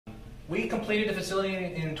We completed the facility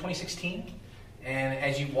in 2016, and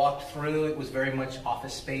as you walked through, it was very much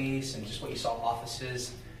office space and just what you saw,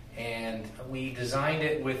 offices. And we designed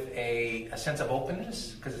it with a sense of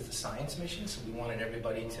openness because it's a science mission, so we wanted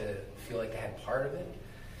everybody to feel like they had part of it.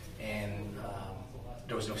 And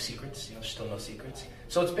there was no secrets, there's still no secrets.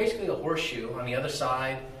 So it's basically a horseshoe. On the other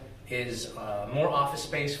side is more office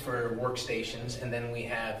space for workstations, and then we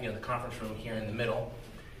have the conference room here in the middle.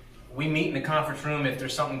 We meet in the conference room if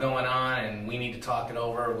there's something going on and we need to talk it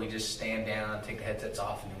over. We just stand down, take the headsets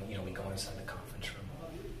off, and then we go inside the conference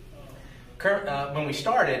room. When we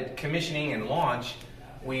started commissioning and launch,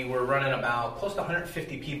 we were running about close to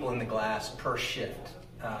 150 people in the glass per shift,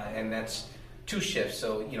 and that's 2 shifts.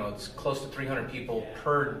 So it's close to 300 people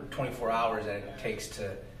per 24 hours that it takes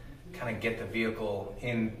to kind of get the vehicle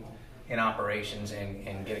in operations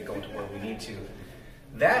and get it going to where we need to.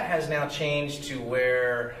 That has now changed to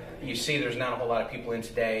where you see there's not a whole lot of people in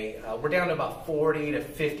today. We're down to about 40 to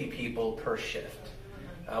 50 people per shift.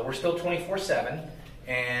 We're still 24/7,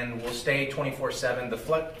 and we'll stay 24/7. The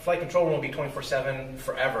flight control room will be 24/7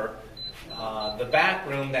 forever. The back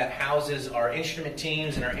room that houses our instrument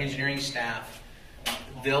teams and our engineering staff,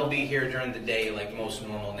 they'll be here during the day like most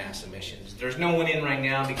normal NASA missions. There's no one in right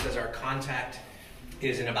now because our contact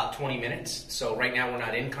is in about 20 minutes. So right now we're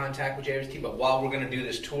not in contact with JWST, but while we're going to do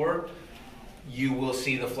this tour, you will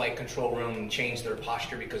see the flight control room change their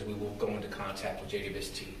posture because we will go into contact with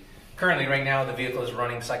JWST. Currently, right now, the vehicle is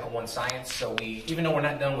running Cycle 1 science, so even though we're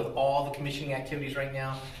not done with all the commissioning activities right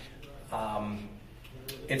now,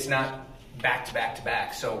 it's not back to back to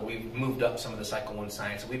back, so we've moved up some of the Cycle 1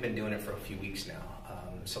 science. We've been doing it for a few weeks now,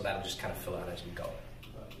 so that'll just kind of fill out as we go.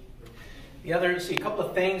 A couple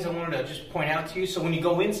of things I wanted to just point out to you. So when you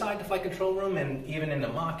go inside the flight control room and even in the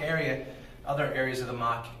mock area, other areas of the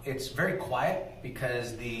mock, it's very quiet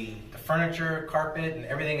because the furniture, carpet, and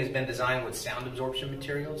everything has been designed with sound absorption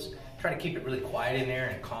materials. Try to keep it really quiet in there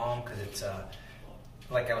and calm because it's,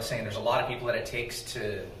 like I was saying, there's a lot of people that it takes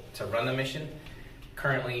to run the mission.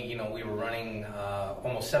 Currently, we were running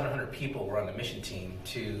almost 700 people were on the mission team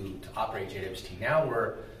to operate JWST. Now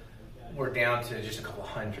we're down to just a couple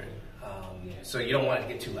hundred. So you don't want it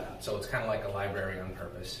to get too loud. So it's kind of like a library on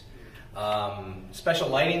purpose. Special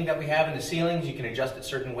lighting that we have in the ceilings, you can adjust it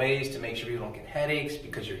certain ways to make sure you don't get headaches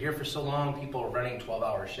because you're here for so long. People are running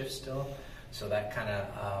 12-hour shifts still. So that kind of,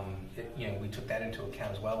 we took that into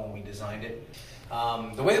account as well when we designed it.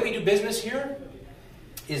 The way that we do business here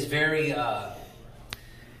is it's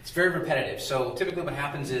very repetitive. So typically what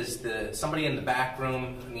happens is somebody in the back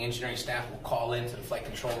room and the engineering staff will call into the flight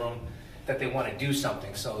control room that they want to do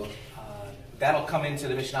something. So that'll come into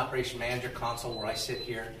the Mission Operation Manager console where I sit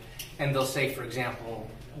here, and they'll say, for example,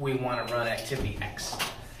 we want to run activity X.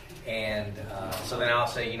 And so then I'll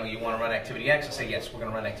say, you want to run activity X? I'll say, yes, we're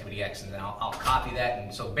going to run activity X, and then I'll copy that.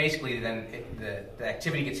 And so basically then the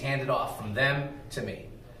activity gets handed off from them to me.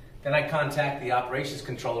 Then I contact the operations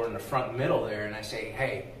controller in the front middle there, and I say,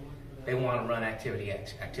 hey, they want to run activity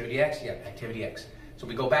X. Activity X? Yeah, activity X. So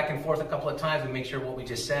we go back and forth a couple of times and make sure what we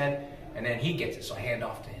just said, and then he gets it, so I hand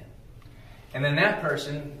off to him. And then that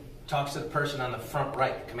person talks to the person on the front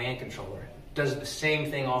right, the command controller, does the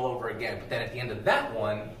same thing all over again, but then at the end of that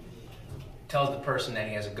one, tells the person that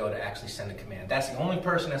he has a go to actually send a command. That's the only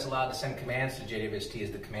person that's allowed to send commands to JWST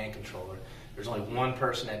is the command controller. There's only one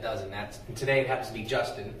person that does it, and today it happens to be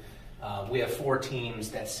Justin. We have 4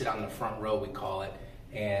 teams that sit on the front row, we call it,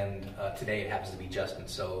 and today it happens to be Justin.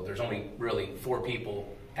 So there's only really 4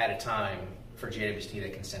 people at a time for JWST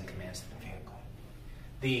that can send commands to the vehicle.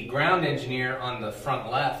 The ground engineer on the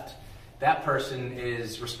front left, that person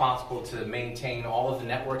is responsible to maintain all of the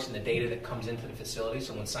networks and the data that comes into the facility.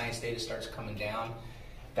 So when science data starts coming down,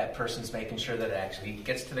 that person's making sure that it actually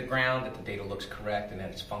gets to the ground, that the data looks correct, and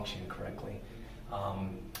that it's functioning correctly.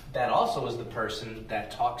 That also is the person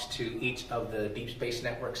that talks to each of the Deep Space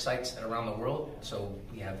Network sites around the world. So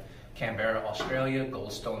we have Canberra, Australia,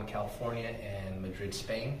 Goldstone, California, and Madrid,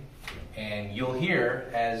 Spain. And you'll hear,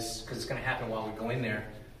 because it's going to happen while we go in there,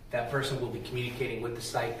 that person will be communicating with the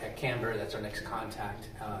site at Canberra, that's our next contact,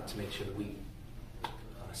 to make sure that we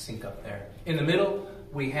sync up there. In the middle,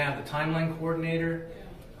 we have the timeline coordinator.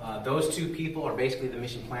 Those 2 people are basically the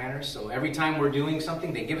mission planners. So every time we're doing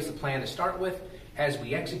something, they give us a plan to start with. As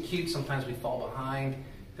we execute, sometimes we fall behind,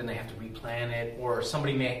 then they have to replan it, or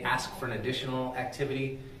somebody may ask for an additional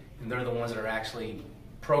activity, and they're the ones that are actually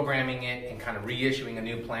programming it and kind of reissuing a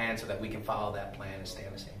new plan so that we can follow that plan and stay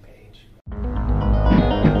on the same